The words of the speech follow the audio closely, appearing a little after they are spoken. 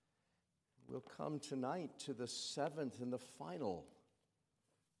We'll come tonight to the seventh and the final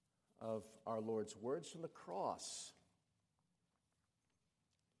of our Lord's words from the cross.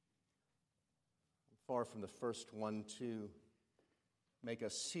 I'm far from the first one to make a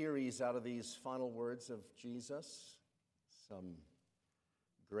series out of these final words of Jesus. Some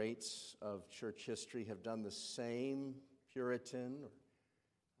greats of church history have done the same, Puritan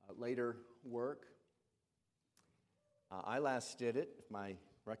or later work. I last did it, if my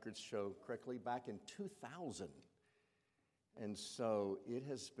records show correctly, back in 2000. And so it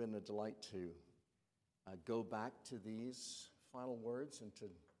has been a delight to go back to these final words and to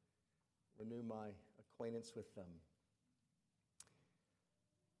renew my acquaintance with them.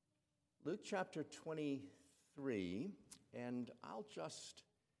 Luke chapter 23, and I'll just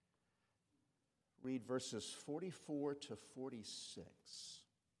read verses 44 to 46.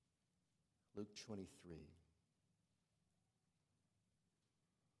 Luke 23.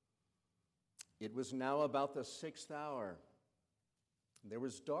 It was now about the 6th hour. There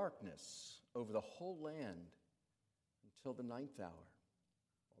was darkness over the whole land until the 9th hour,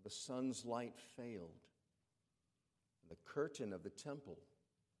 while the sun's light failed. And the curtain of the temple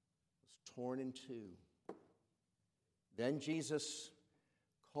was torn in two. Then Jesus,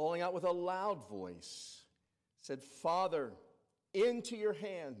 calling out with a loud voice, said, "Father, into your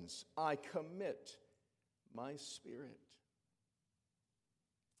hands I commit my spirit."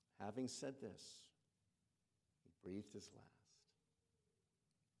 Having said this, he breathed his last.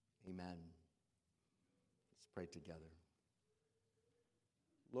 Amen. Let's pray together.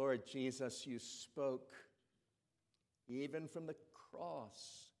 Lord Jesus, you spoke even from the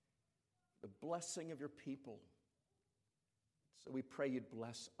cross, the blessing of your people. So we pray you'd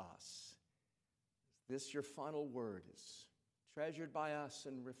bless us. This, your final word, is treasured by us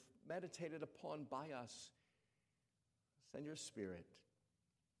and meditated upon by us. Send your Spirit.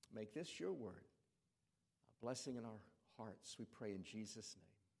 Make this your word, a blessing in our hearts, we pray in Jesus'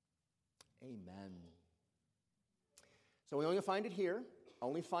 name. Amen. So we only find it here,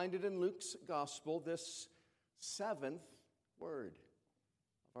 only find it in Luke's gospel, this seventh word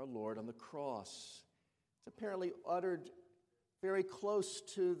of our Lord on the cross. It's apparently uttered very close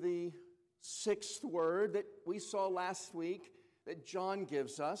to the sixth word that we saw last week that John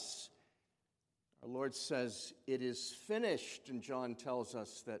gives us. Our Lord says, "It is finished," and John tells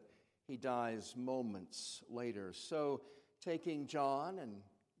us that he dies moments later. So, taking John and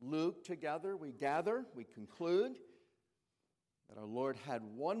Luke together, we gather, we conclude that our Lord had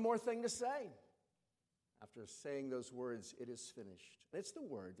one more thing to say after saying those words, "It is finished." It's the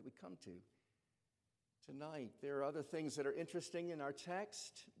word that we come to tonight. There are other things that are interesting in our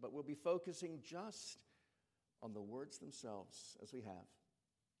text, but we'll be focusing just on the words themselves as we have.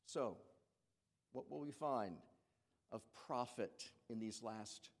 So, what will we find of profit in these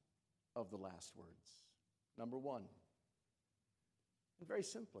last of the last words? Number one, and very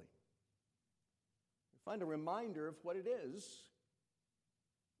simply, we find a reminder of what it is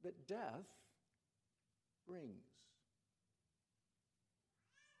that death brings.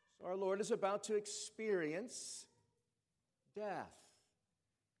 So our Lord is about to experience death.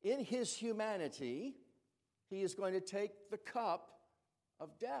 In his humanity, he is going to take the cup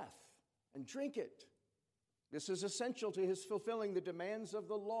of death and drink it. This is essential to his fulfilling the demands of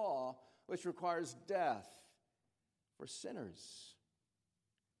the law, which requires death for sinners.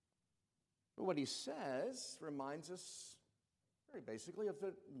 But what he says reminds us very basically of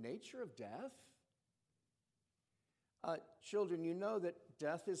the nature of death. Children, you know that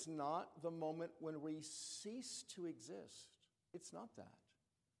death is not the moment when we cease to exist. It's not that.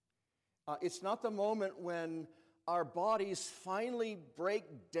 It's not the moment when our bodies finally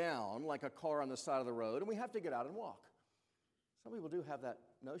break down like a car on the side of the road and we have to get out and walk. Some people do have that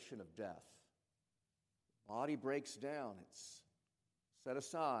notion of death. Body breaks down, it's set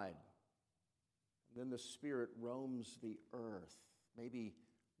aside. And then the spirit roams the earth. Maybe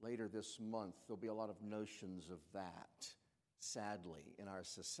later this month there'll be a lot of notions of that, sadly, in our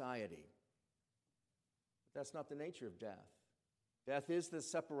society. But that's not the nature of death. Death is the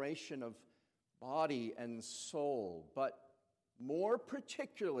separation of body and soul, but more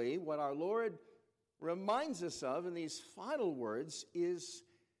particularly, what our Lord reminds us of in these final words is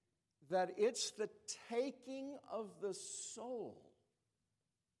that it's the taking of the soul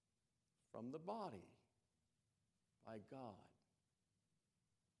from the body by God.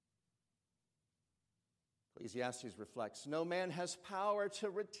 Ecclesiastes reflects, "No man has power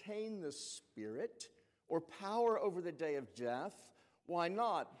to retain the spirit or power over the day of death." Why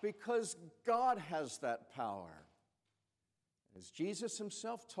not? Because God has that power. As Jesus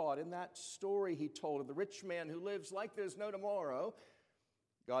himself taught in that story he told of the rich man who lives like there's no tomorrow,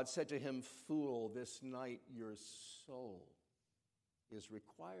 God said to him, "Fool, this night your soul is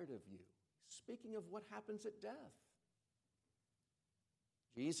required of you." Speaking of what happens at death.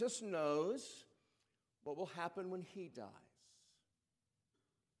 Jesus knows what will happen when he dies.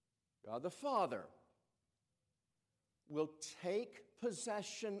 God the Father will take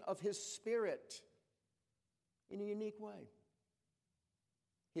possession of his spirit in a unique way.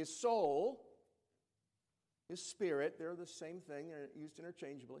 His soul, his spirit, they're the same thing, they're used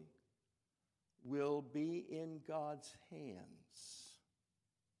interchangeably, will be in God's hands.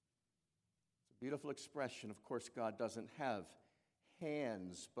 It's a beautiful expression. Of course, God doesn't have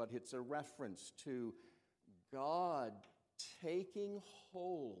hands, but it's a reference to God taking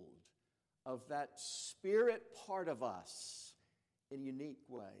hold of that spirit part of us in a unique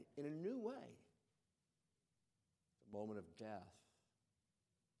way, in a new way. The moment of death.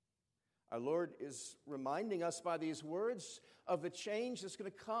 Our Lord is reminding us by these words of the change that's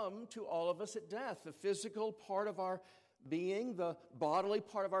going to come to all of us at death. The physical part of our being, the bodily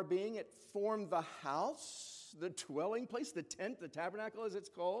part of our being, it formed the house, the dwelling place, the tent, the tabernacle as it's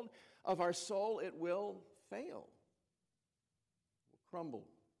called, of our soul. It will fail, will crumble.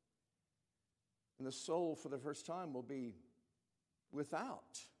 And the soul, for the first time, will be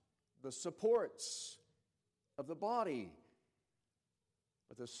without the supports of the body.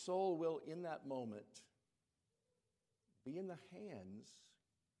 But the soul will, in that moment, be in the hands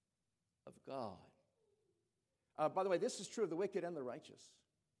of God. By the way, this is true of the wicked and the righteous.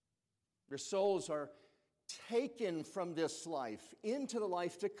 Their souls are taken from this life into the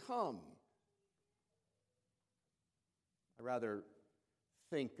life to come. I rather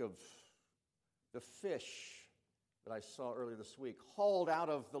think of the fish that I saw earlier this week, hauled out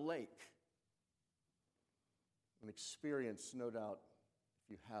of the lake. An experience, no doubt, if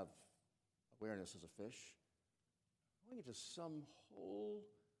you have awareness as a fish, going into some whole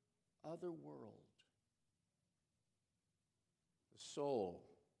other world. The soul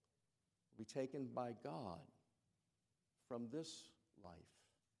will be taken by God from this life,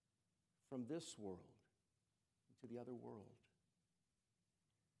 from this world, into the other world.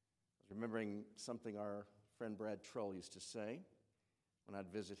 I was remembering something our friend Brad Troll used to say when I'd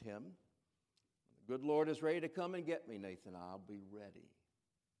visit him. When the good Lord is ready to come and get me, Nathan, I'll be ready.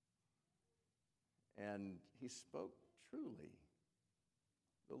 And he spoke truly.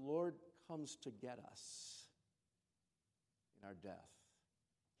 The Lord comes to get us in our death.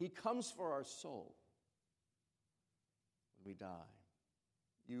 He comes for our soul when we die.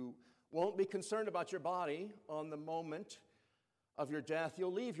 You won't be concerned about your body on the moment of your death.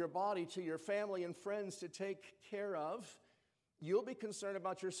 You'll leave your body to your family and friends to take care of. You'll be concerned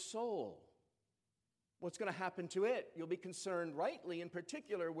about your soul. What's going to happen to it? You'll be concerned rightly in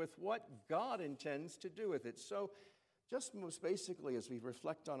particular with what God intends to do with it. So just most basically, as we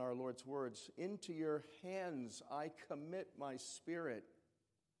reflect on our Lord's words, into your hands I commit my spirit.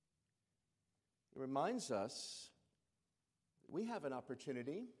 It reminds us that we have an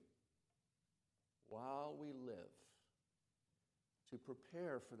opportunity while we live to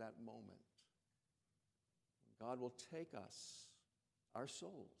prepare for that moment. God will take us, our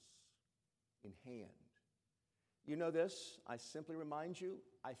souls, in hand. You know this, I simply remind you,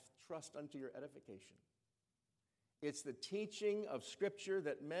 I trust unto your edification. It's the teaching of Scripture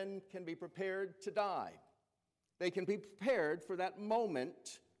that men can be prepared to die. They can be prepared for that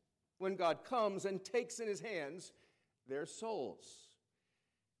moment when God comes and takes in his hands their souls.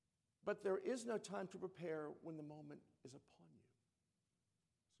 But there is no time to prepare when the moment is upon you.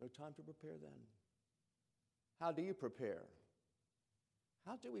 There's no time to prepare then. How do you prepare?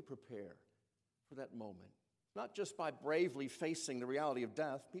 How do we prepare for that moment? Not just by bravely facing the reality of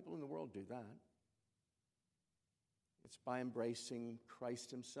death. People in the world do that. It's by embracing Christ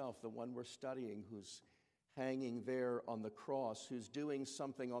himself, the one we're studying, who's hanging there on the cross, who's doing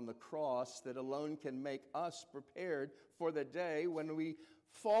something on the cross that alone can make us prepared for the day when we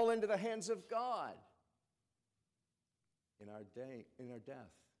fall into the hands of God in our death.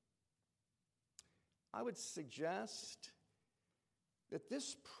 I would suggest that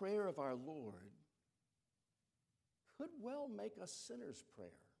this prayer of our Lord could well make a sinner's prayer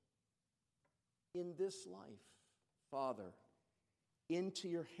in this life. Father, into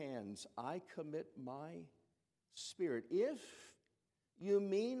your hands I commit my spirit. If you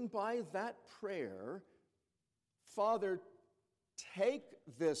mean by that prayer, Father, take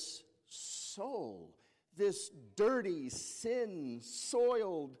this soul, this dirty,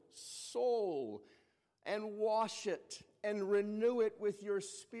 sin-soiled soul, and wash it and renew it with your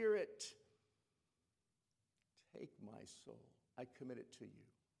spirit. Take my soul. I commit it to you.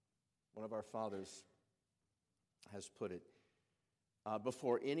 One of our fathers has put it,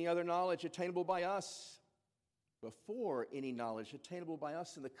 before any other knowledge attainable by us, before any knowledge attainable by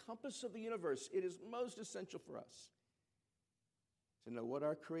us in the compass of the universe, it is most essential for us to know what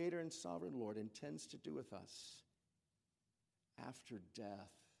our Creator and Sovereign Lord intends to do with us after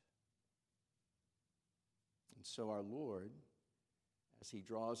death. And so our Lord, as he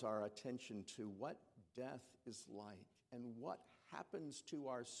draws our attention to what death is like and what happens to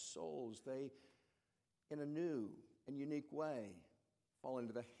our souls, they, in a new and unique way, fall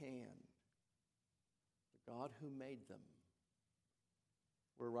into the hand of the God who made them.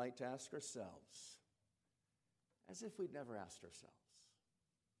 We're right to ask ourselves, as if we'd never asked ourselves,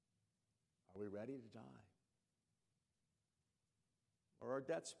 are we ready to die? Are our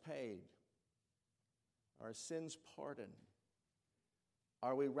debts paid? Are our sins pardoned?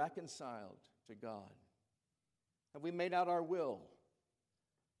 Are we reconciled to God? Have we made out our will?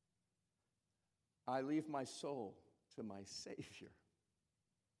 I leave my soul to my Savior.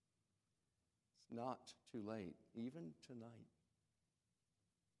 It's not too late, even tonight,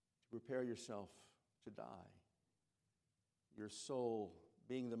 to prepare yourself to die. Your soul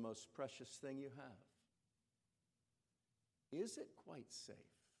being the most precious thing you have. Is it quite safe?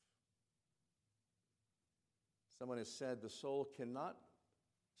 Someone has said the soul cannot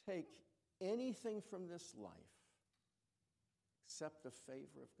take anything from this life except the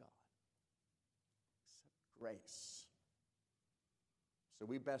favor of God, except grace. So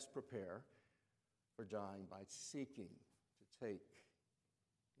we best prepare for dying by seeking to take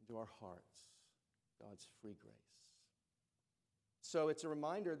into our hearts God's free grace. So it's a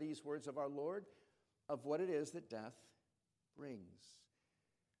reminder, these words of our Lord, of what it is that death brings.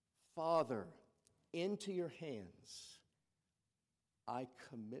 Father, into your hands I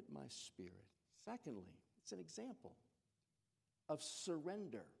commit my spirit. Secondly, it's an example of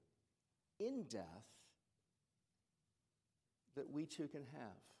surrender in death that we too can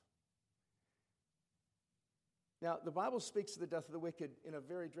have. Now, the Bible speaks of the death of the wicked in a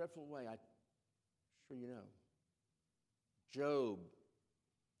very dreadful way. I'm sure you know. Job,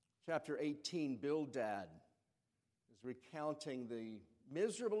 chapter 18, Bildad is recounting the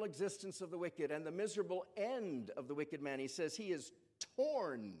miserable existence of the wicked and the miserable end of the wicked man. He says he is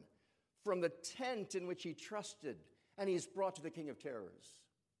torn from the tent in which he trusted, and he's brought to the king of terrors.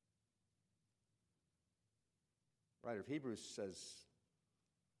 The writer of Hebrews says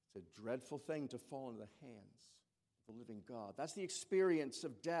it's a dreadful thing to fall into the hands of the living God. That's the experience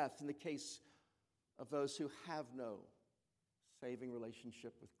of death in the case of those who have no saving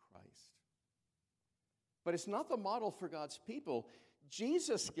relationship with Christ. But it's not the model for God's people.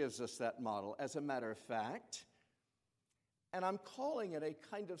 Jesus gives us that model, as a matter of fact. And I'm calling it a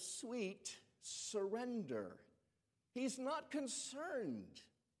kind of sweet surrender. He's not concerned,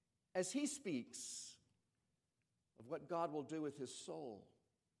 as he speaks, of what God will do with his soul.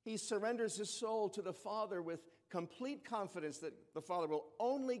 He surrenders his soul to the Father with complete confidence that the Father will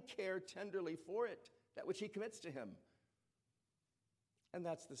only care tenderly for it, that which he commits to him. And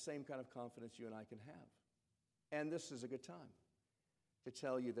that's the same kind of confidence you and I can have. And this is a good time to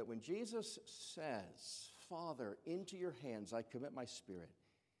tell you that when Jesus says, Father, into your hands I commit my spirit,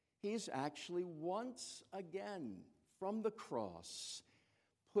 he's actually once again from the cross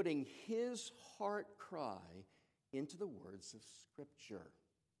putting his heart cry into the words of Scripture.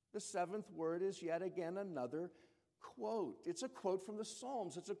 The seventh word is yet again another quote. It's a quote from the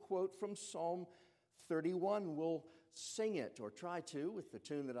Psalms. It's a quote from Psalm 31. We'll sing it, or try to, with the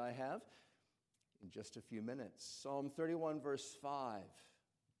tune that I have, in just a few minutes. Psalm 31, verse 5.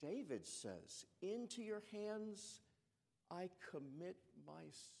 David says, into your hands I commit my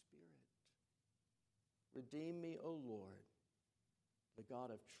spirit. Redeem me, O Lord, the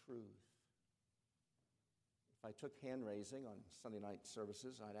God of truth. If I took hand raising on Sunday night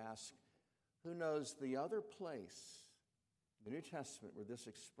services, I'd ask, who knows the other place in the New Testament where this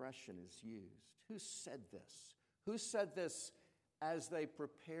expression is used? Who said this? Who said this as they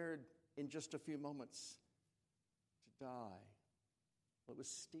prepared in just a few moments to die? Well, it was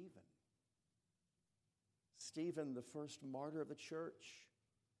Stephen. Stephen, the first martyr of the church.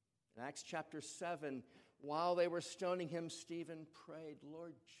 In Acts chapter 7, while they were stoning him, Stephen prayed,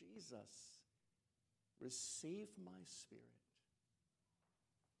 Lord Jesus, receive my spirit.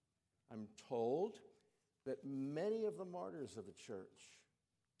 I'm told that many of the martyrs of the church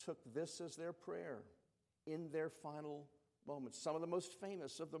took this as their prayer in their final moments. Some of the most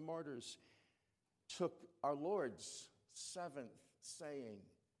famous of the martyrs took our Lord's seventh saying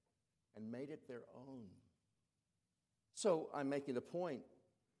and made it their own. So I'm making the point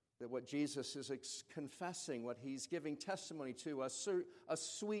that what Jesus is confessing, what he's giving testimony to, a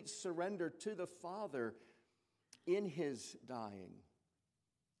sweet surrender to the Father in his dying,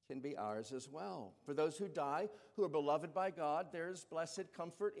 can be ours as well. For those who die, who are beloved by God, there's blessed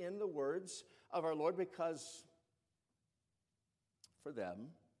comfort in the words of our Lord, because for them,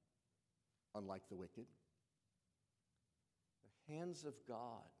 unlike the wicked, the hands of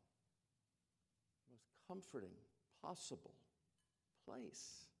God, the most comforting possible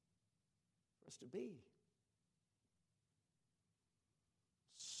place for us to be.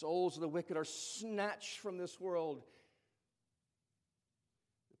 Souls of the wicked are snatched from this world.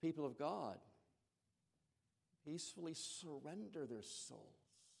 The people of God peacefully surrender their souls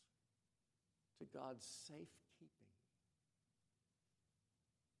to God's safekeeping.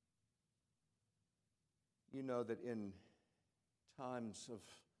 You know that in times of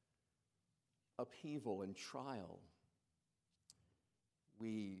upheaval and trial,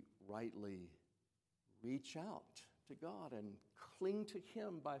 we rightly reach out to God and cling to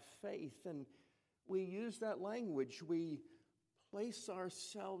Him by faith. And we use that language. We place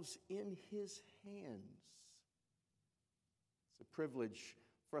ourselves in His hands. It's a privilege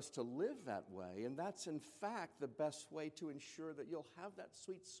for us to live that way. And that's, in fact, the best way to ensure that you'll have that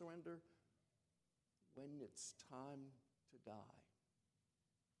sweet surrender when it's time to die.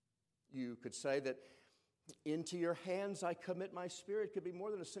 You could say that into your hands I commit my spirit. It could be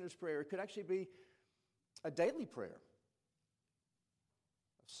more than a sinner's prayer. It could actually be a daily prayer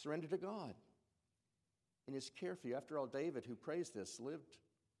of surrender to God in His care for you. After all, David, who prays this, lived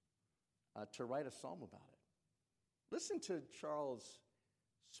to write a psalm about it. Listen to Charles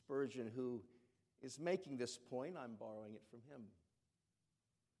Spurgeon, who is making this point. I'm borrowing it from him.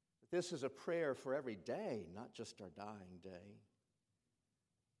 This is a prayer for every day, not just our dying day.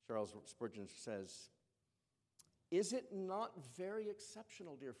 Charles Spurgeon says, "Is it not very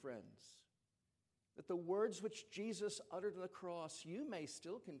exceptional, dear friends, that the words which Jesus uttered on the cross you may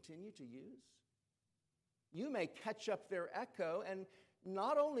still continue to use? You may catch up their echo, and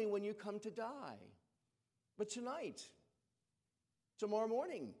not only when you come to die, but tonight, tomorrow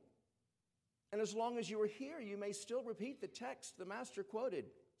morning. And as long as you are here, you may still repeat the text the Master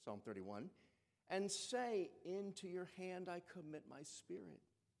quoted, Psalm 31, and say, 'Into your hand I commit my spirit.'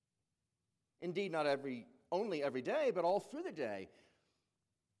 Indeed, not only every day, but all through the day.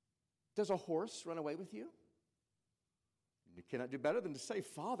 Does a horse run away with you? You cannot do better than to say,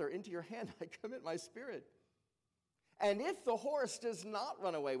 'Father, into your hand I commit my spirit.' And if the horse does not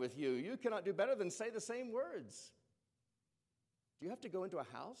run away with you, you cannot do better than say the same words. Do you have to go into a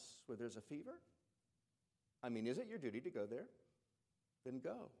house where there's a fever? I mean, is it your duty to go there? Then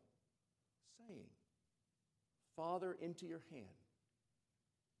go, saying, 'Father, into your hand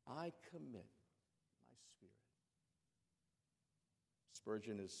I commit my spirit.'"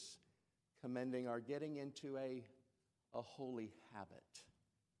 Spurgeon is commending our getting into a holy habit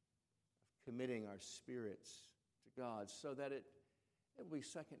of committing our spirits to God so that it will be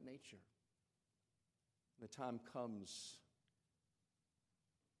second nature. The time comes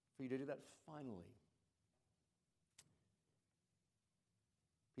for you to do that finally.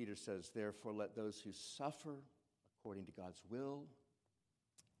 Peter says, "Therefore let those who suffer according to God's will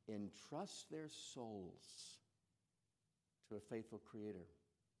entrust their souls to a faithful Creator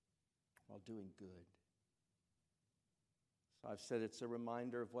while doing good." So I've said it's a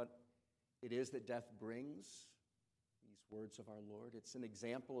reminder of what it is that death brings, these words of our Lord. It's an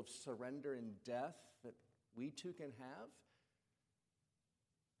example of surrender in death that we too can have.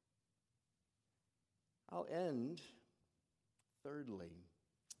 I'll end, thirdly,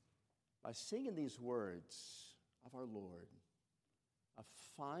 by seeing in these words of our Lord a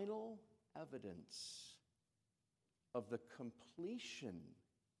final evidence of the completion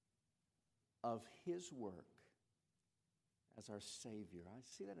of His work as our Savior. I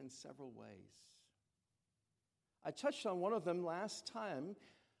see that in several ways. I touched on one of them last time.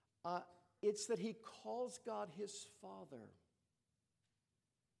 It's that He calls God His Father.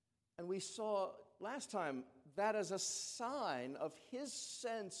 And we saw last time that as a sign of His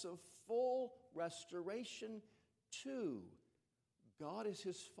sense of full restoration too. God is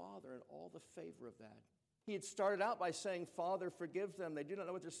His Father and all the favor of that. He had started out by saying, "Father, forgive them. They do not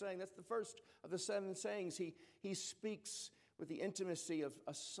know what they're saying." That's the first of the 7 sayings. He speaks with the intimacy of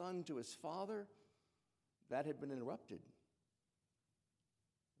a son to his father. That had been interrupted.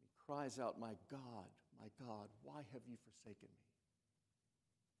 He cries out, my God, why have you forsaken me?"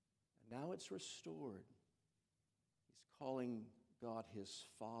 And now it's restored. He's calling God His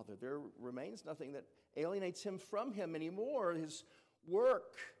Father. There remains nothing that alienates Him from Him anymore. His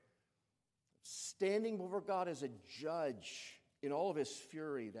work, standing before God as a judge in all of His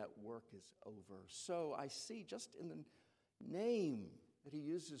fury, that work is over. So I see just in the name that He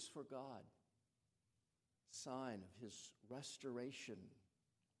uses for God, sign of His restoration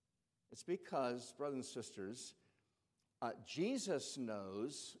It's because, brothers and sisters, Jesus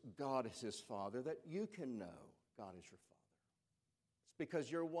knows God is his Father, that you can know God is your Father. It's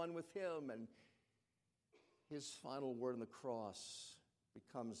because you're one with him, and his final word on the cross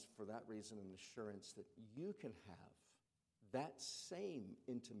becomes, for that reason, an assurance that you can have that same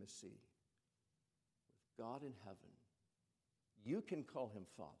intimacy with God in heaven. You can call him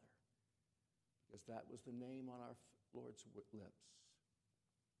Father, because that was the name on our Lord's lips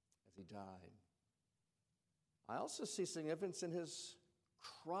as he died. I also see significance in his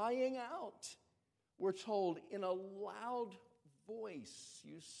crying out. We're told in a loud voice.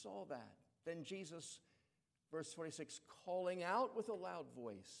 You saw that. Then Jesus, verse 46, calling out with a loud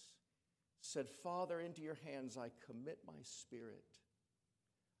voice, said, Father, into your hands I commit my spirit.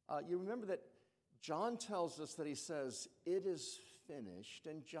 You remember that John tells us that he says, it is finished.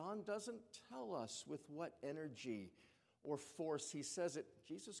 And John doesn't tell us with what energy or force he says it.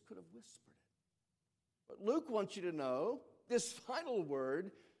 Jesus could have whispered it. But Luke wants you to know this final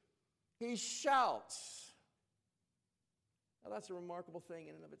word, he shouts. Now that's a remarkable thing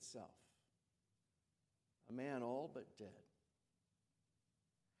in and of itself. A man all but dead,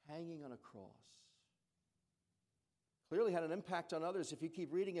 hanging on a cross. Clearly had an impact on others. If you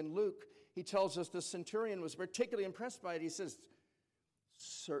keep reading in Luke, he tells us the centurion was particularly impressed by it. He says,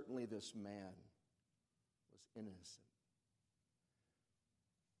 certainly this man was innocent.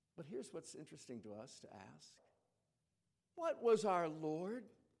 But here's what's interesting to us to ask. What was our Lord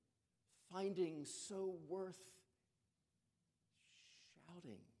finding so worth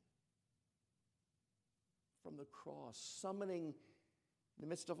shouting from the cross, summoning in the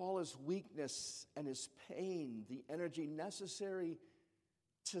midst of all his weakness and his pain, the energy necessary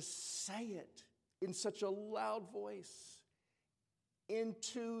to say it in such a loud voice?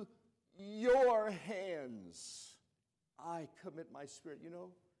 Into your hands I commit my spirit. You know,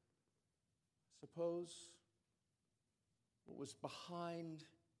 suppose what was behind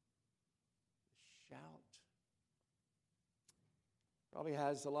the shout probably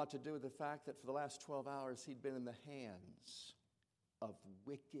has a lot to do with the fact that for the last 12 hours he'd been in the hands of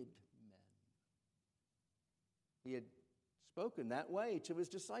wicked men. He had spoken that way to his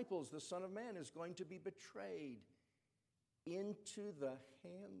disciples. The Son of Man is going to be betrayed into the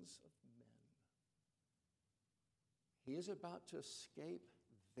hands of men. He is about to escape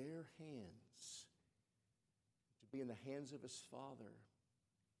their hands, to be in the hands of his Father.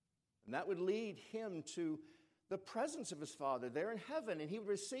 And that would lead him to the presence of his Father there in heaven, and he would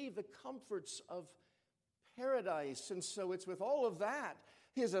receive the comforts of paradise. And so it's with all of that,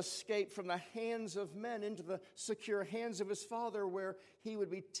 his escape from the hands of men into the secure hands of his Father, where he would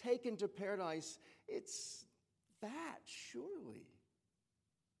be taken to paradise. It's that, surely.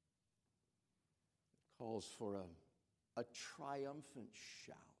 It calls for a triumphant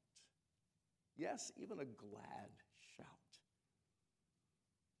shout. Yes, even a glad shout.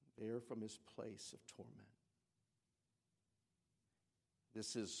 There from his place of torment.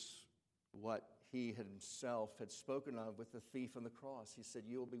 This is what he himself had spoken of with the thief on the cross. He said,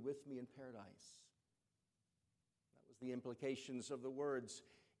 you will be with me in paradise. That was the implications of the words,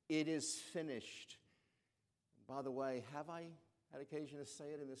 it is finished. By the way, have I had occasion to say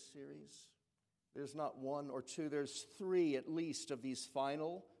it in this series? There's not one or two, there's three at least of these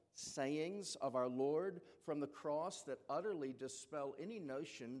final sayings of our Lord from the cross that utterly dispel any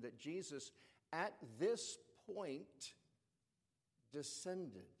notion that Jesus at this point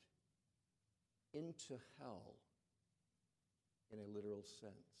descended into hell in a literal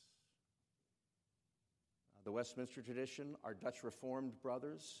sense. The Westminster tradition, our Dutch Reformed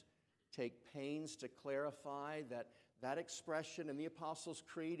brothers, take pains to clarify that that expression in the Apostles'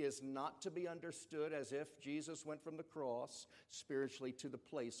 Creed is not to be understood as if Jesus went from the cross spiritually to the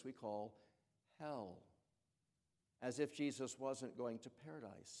place we call hell, as if Jesus wasn't going to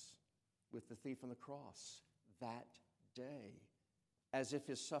paradise with the thief on the cross that day, as if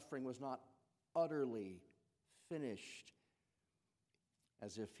his suffering was not utterly finished,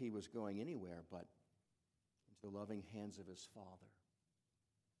 as if he was going anywhere but into the loving hands of his Father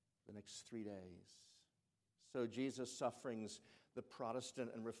the next 3 days. So Jesus' sufferings, the Protestant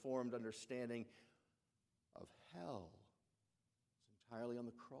and Reformed understanding of hell, is entirely on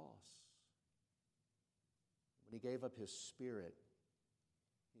the cross. When he gave up his spirit,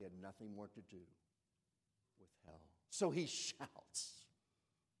 he had nothing more to do with hell. So he shouts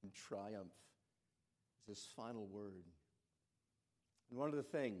in triumph as his final word. And one of the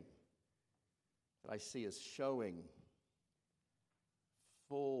things that I see as showing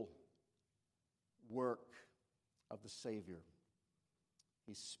full work of the Savior,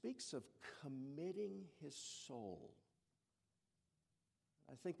 he speaks of committing his soul.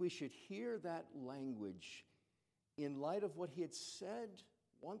 I think we should hear that language in light of what he had said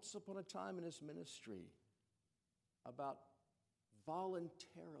once upon a time in his ministry about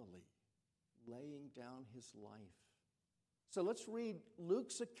voluntarily laying down his life. So let's read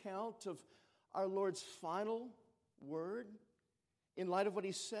Luke's account of our Lord's final word in light of what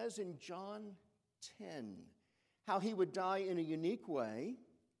he says in John 10, how he would die in a unique way,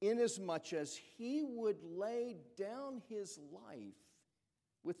 inasmuch as he would lay down his life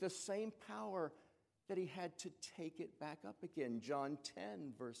with the same power that he had to take it back up again. John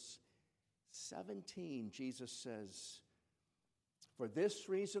 10, verse 17, Jesus says, "For this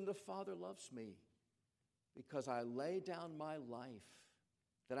reason the Father loves me, because I lay down my life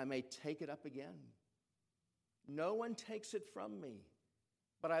that I may take it up again. No one takes it from me,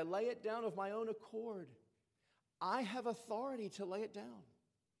 but I lay it down of my own accord. I have authority to lay it down,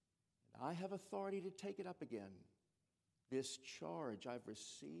 and I have authority to take it up again. This charge I've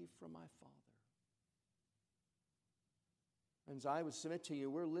received from my Father." Friends, I would submit to you,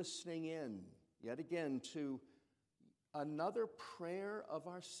 we're listening in yet again to another prayer of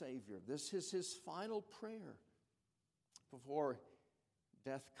our Savior. This is his final prayer before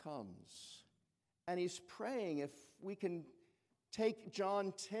death comes. And he's praying, if we can take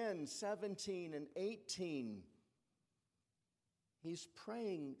John 10, 17, and 18, he's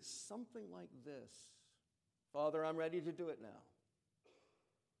praying something like this. Father, I'm ready to do it now.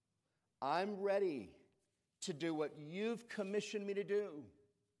 I'm ready to do what you've commissioned me to do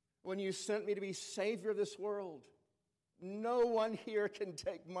when you sent me to be Savior of this world. No one here can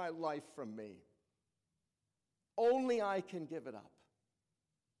take my life from me. Only I can give it up.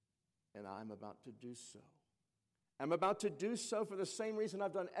 And I'm about to do so. I'm about to do so for the same reason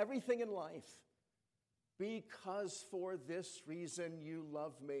I've done everything in life. Because for this reason you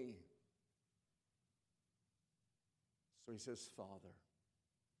love me. So he says, Father,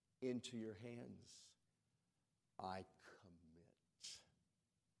 into your hands I commit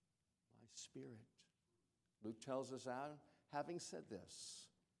my spirit. Luke tells us out, having said this,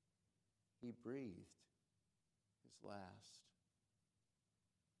 he breathed his last.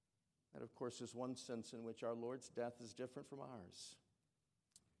 That, of course, is one sense in which our Lord's death is different from ours.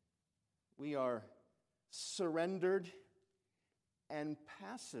 We are surrendered and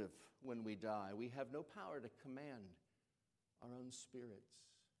passive when we die. We have no power to command our own spirits.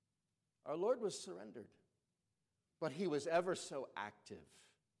 Our Lord was surrendered, but he was ever so active.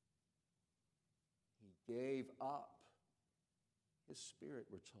 He gave up his spirit,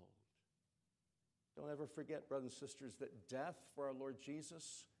 we're told. Don't ever forget, brothers and sisters, that death for our Lord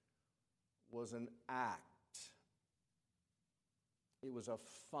Jesus was an act. It was a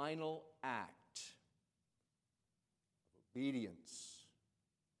final act of obedience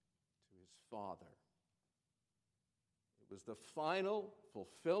to his Father. It was the final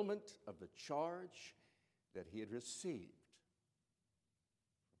fulfillment of the charge that he had received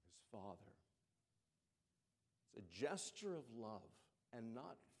from his Father. It's a gesture of love, and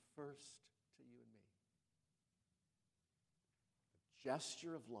not first to you and me. A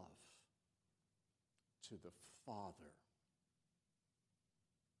gesture of love to the Father.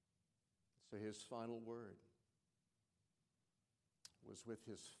 So his final word was with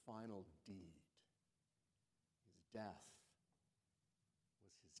his final deed. His death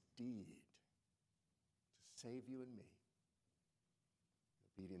was his deed to save you and me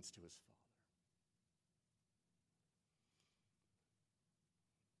in obedience to his Father.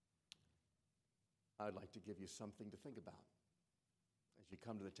 I'd like to give you something to think about as you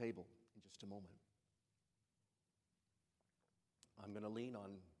come to the table in just a moment. I'm going to lean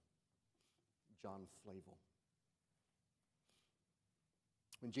on John Flavel.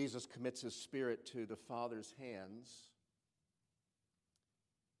 When Jesus commits his spirit to the Father's hands,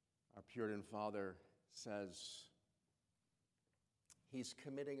 our Puritan Father says he's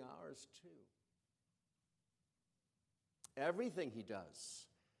committing ours too. Everything he does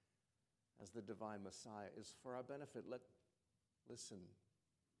as the divine Messiah is for our benefit. Listen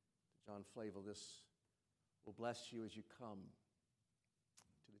to John Flavel. This will bless you as you come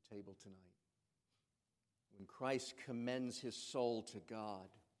to the table tonight. When Christ commends his soul to God,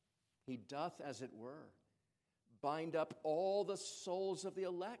 he doth, as it were, bind up all the souls of the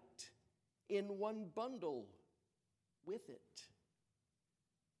elect in one bundle with it,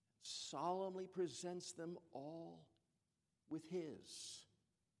 solemnly presents them all with his,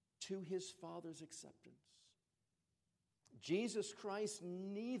 to his Father's acceptance. Jesus Christ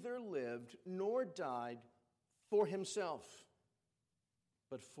neither lived nor died for himself,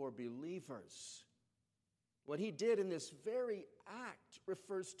 but for believers. What he did in this very act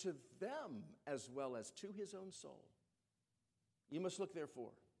refers to them as well as to his own soul. You must look,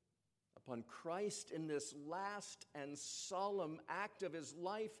 therefore, upon Christ in this last and solemn act of his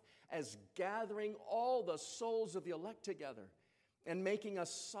life as gathering all the souls of the elect together and making a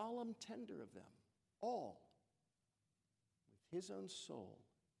solemn tender of them, all with his own soul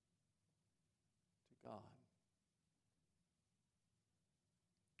to God.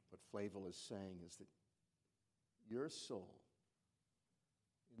 What Flavel is saying is that your soul,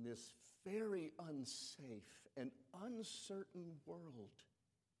 in this very unsafe and uncertain world,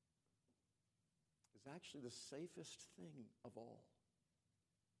 is actually the safest thing of all.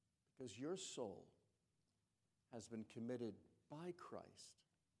 Because your soul has been committed by Christ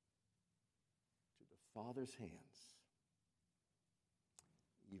to the Father's hands,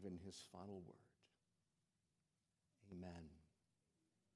 even his final word. Amen.